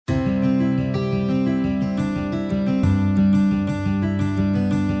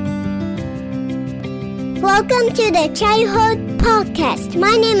Welcome to the Childhood Podcast.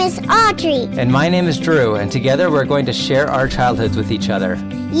 My name is Audrey. And my name is Drew, and together we're going to share our childhoods with each other.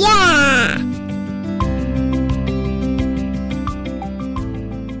 Yeah!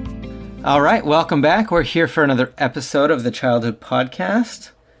 All right, welcome back. We're here for another episode of the Childhood Podcast.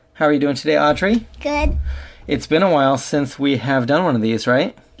 How are you doing today, Audrey? Good. It's been a while since we have done one of these,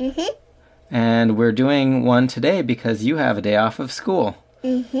 right? Mm-hmm. And we're doing one today because you have a day off of school.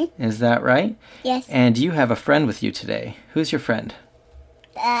 Mm-hmm. Is that right? Yes. And you have a friend with you today. Who's your friend?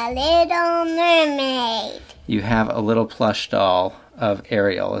 The Little Mermaid. You have a little plush doll of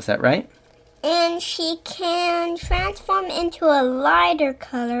Ariel, is that right? And she can transform into a lighter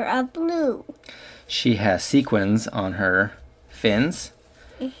color of blue. She has sequins on her fins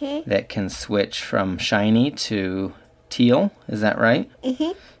that can switch from shiny to teal, is that right?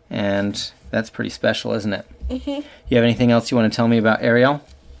 Mm-hmm. And that's pretty special, isn't it? Mm-hmm. You have anything else you want to tell me about Ariel?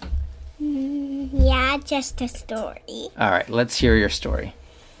 Yeah, just a story. All right, let's hear your story.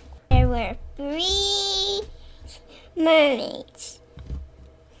 There were 3 mermaids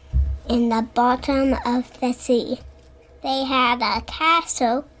in the bottom of the sea. They had a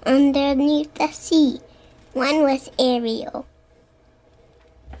castle underneath the sea. One was Ariel.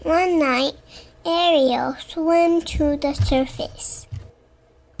 One night, Ariel swam to the surface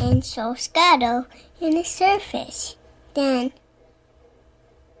and saw Scuttle in the surface. Then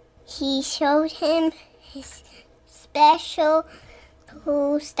he showed him his special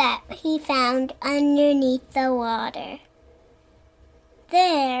tools that he found underneath the water.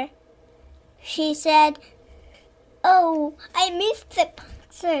 There, she said, "Oh, I missed the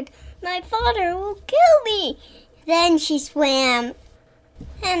concert. My father will kill me." Then she swam.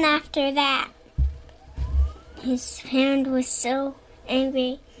 And after that, his friend was so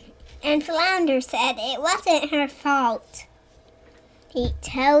angry. And Flounder said it wasn't her fault. He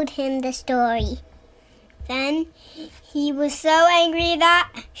told him the story. Then he was so angry that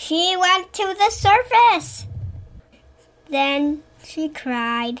she went to the surface. Then she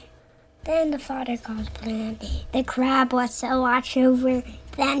cried. Then the father called Plan. The crab was so watched over.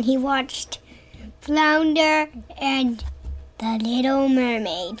 Then he watched Flounder and the Little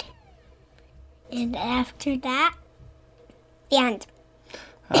Mermaid. And after that, the end.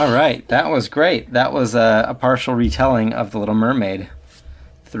 All right, that was great. That was a partial retelling of The Little Mermaid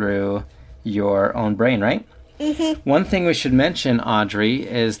through your own brain, right? Mm-hmm. One thing we should mention, Audrey,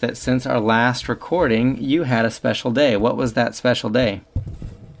 is that since our last recording, you had a special day. What was that special day?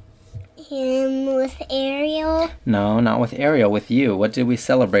 With Ariel. No, not with Ariel, with you. What did we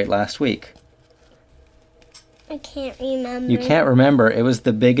celebrate last week? I can't remember. You can't remember. It was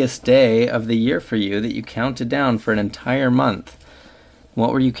the biggest day of the year for you that you counted down for an entire month.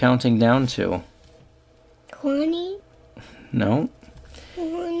 What were you counting down to? 20? No.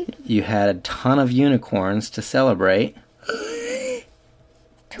 1. You had a ton of unicorns to celebrate.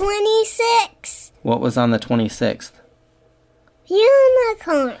 26. What was on the 26th?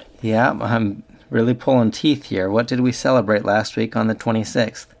 Unicorn. Yeah, I'm really pulling teeth here. What did we celebrate last week on the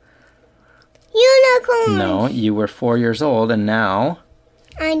 26th? Unicorn. No, you were 4 years old, and now...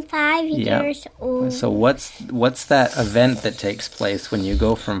 I'm 5 years old. So what's that event that takes place when you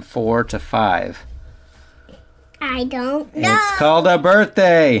go from 4 to 5? I don't know. It's called a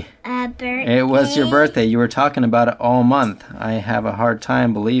birthday. A birthday. It was your birthday. You were talking about it all month. I have a hard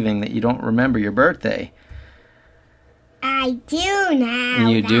time believing that you don't remember your birthday. I do now.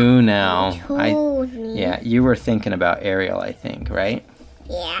 You do now. Told me. Yeah, you were thinking about Ariel, I think, right?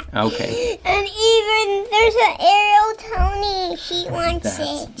 Yeah. Okay. And even there's an Ariel Tony. She wants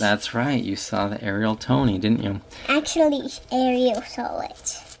it. That's right. You saw the Ariel Tony, didn't you? Actually, Ariel saw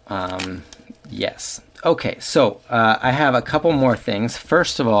it. Yes. Okay, so I have a couple more things.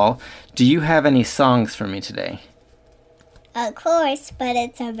 First of all, do you have any songs for me today? Of course, but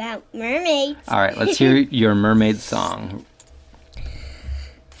it's about mermaids. All right, let's hear your mermaid song.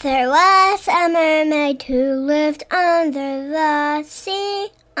 There was a mermaid who lived under the sea,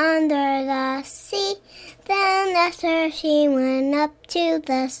 under the sea. Then after she went up to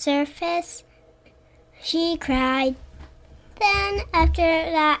the surface, she cried. Then after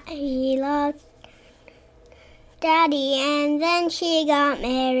that he loved Daddy, and then she got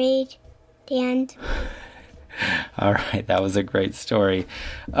married. The end. All right, that was a great story.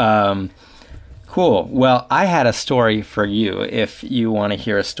 Cool. Well, I had a story for you if you want to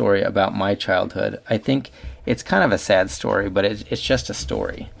hear a story about my childhood. I think it's kind of a sad story, but it's just a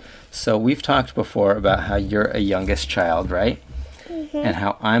story. So we've talked before about how you're a youngest child, right? Mm-hmm. And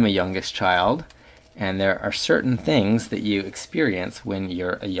how I'm a youngest child. And there are certain things that you experience when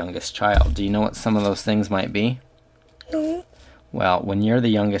you're a youngest child. Do you know what some of those things might be? Mm-hmm. Well, when you're the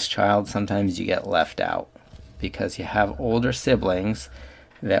youngest child, sometimes you get left out. because you have older siblings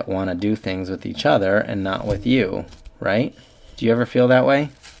that want to do things with each other and not with you, right? Do you ever feel that way?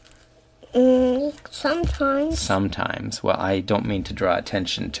 Sometimes. Sometimes. Well, I don't mean to draw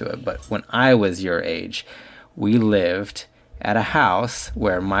attention to it, but when I was your age, we lived at a house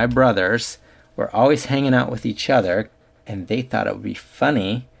where my brothers were always hanging out with each other, and they thought it would be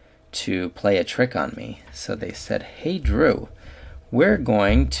funny to play a trick on me. So they said, "Hey, Drew, we're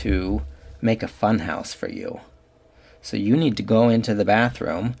going to make a fun house for you. So you need to go into the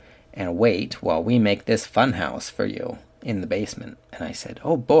bathroom and wait while we make this fun house for you in the basement." And I said,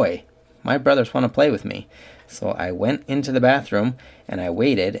 "Oh boy, my brothers want to play with me." So I went into the bathroom and I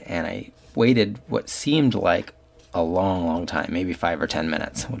waited what seemed like a long, long time, maybe 5 or 10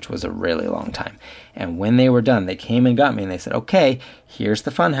 minutes, which was a really long time. And when they were done, they came and got me and they said, "Okay, here's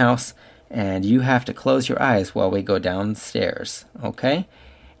the fun house, and you have to close your eyes while we go downstairs, okay?"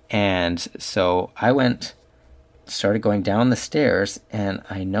 And so I started going down the stairs, and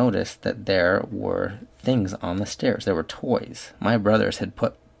I noticed that there were things on the stairs. There were toys. My brothers had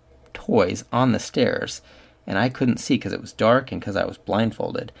put toys on the stairs, and I couldn't see because it was dark and because I was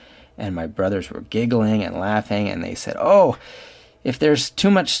blindfolded. And my brothers were giggling and laughing, and they said, "Oh, if there's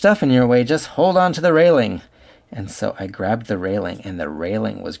too much stuff in your way, just hold on to the railing." And so I grabbed the railing, and the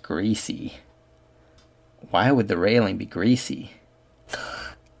railing was greasy. Why would the railing be greasy?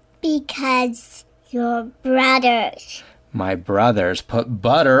 Because your brothers. My brothers put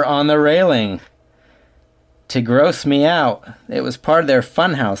butter on the railing to gross me out. It was part of their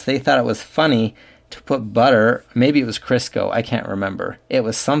fun house. They thought it was funny to put butter. Maybe it was Crisco. I can't remember. It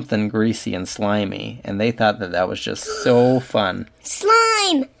was something greasy and slimy, and they thought that was just so fun.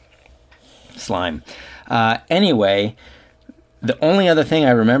 Slime. Anyway, the only other thing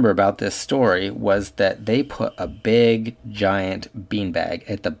I remember about this story was that they put a big, giant beanbag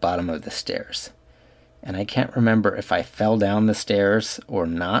at the bottom of the stairs. And I can't remember if I fell down the stairs or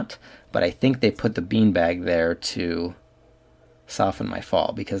not, but I think they put the beanbag there to soften my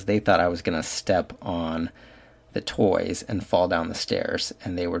fall because they thought I was going to step on the toys and fall down the stairs,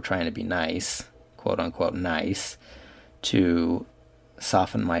 and they were trying to be nice, quote unquote nice, to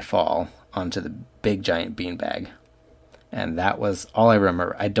soften my fall onto the big giant beanbag. And that was all I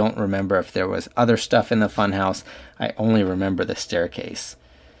remember. I don't remember if there was other stuff in the funhouse. I only remember the staircase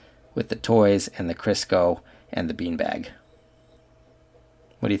with the toys and the Crisco and the beanbag.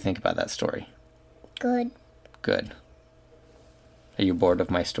 What do you think about that story? Good. Are you bored of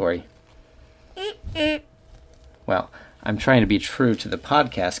my story? Well, I'm trying to be true to the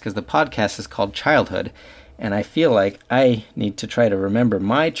podcast because the podcast is called Childhood, and I feel like I need to try to remember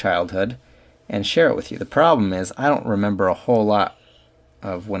my childhood and share it with you. The problem is I don't remember a whole lot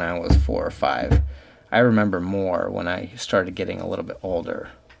of when I was 4 or 5. I remember more when I started getting a little bit older.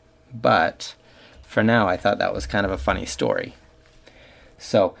 But for now, I thought that was kind of a funny story.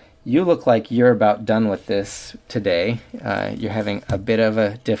 So you look like you're about done with this today. You're having a bit of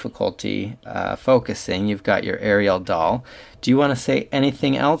a difficulty focusing. You've got your Ariel doll. Do you want to say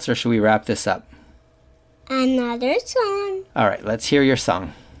anything else, or should we wrap this up? Another song. All right, let's hear your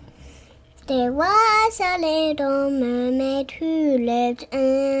song. There was a little mermaid who lived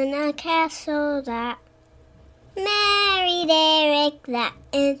in a castle that married Eric. That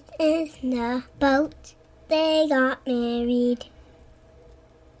is in the boat. They got married.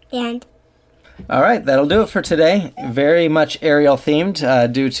 And all right, that'll do it for today. Very much Ariel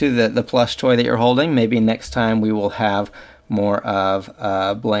themed due to the plush toy that you're holding. Maybe next time we will have more of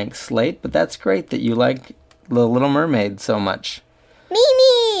a blank slate, but that's great that you like The Little Mermaid so much.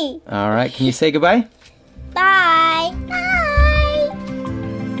 Mimi! All right, can you say goodbye? Bye!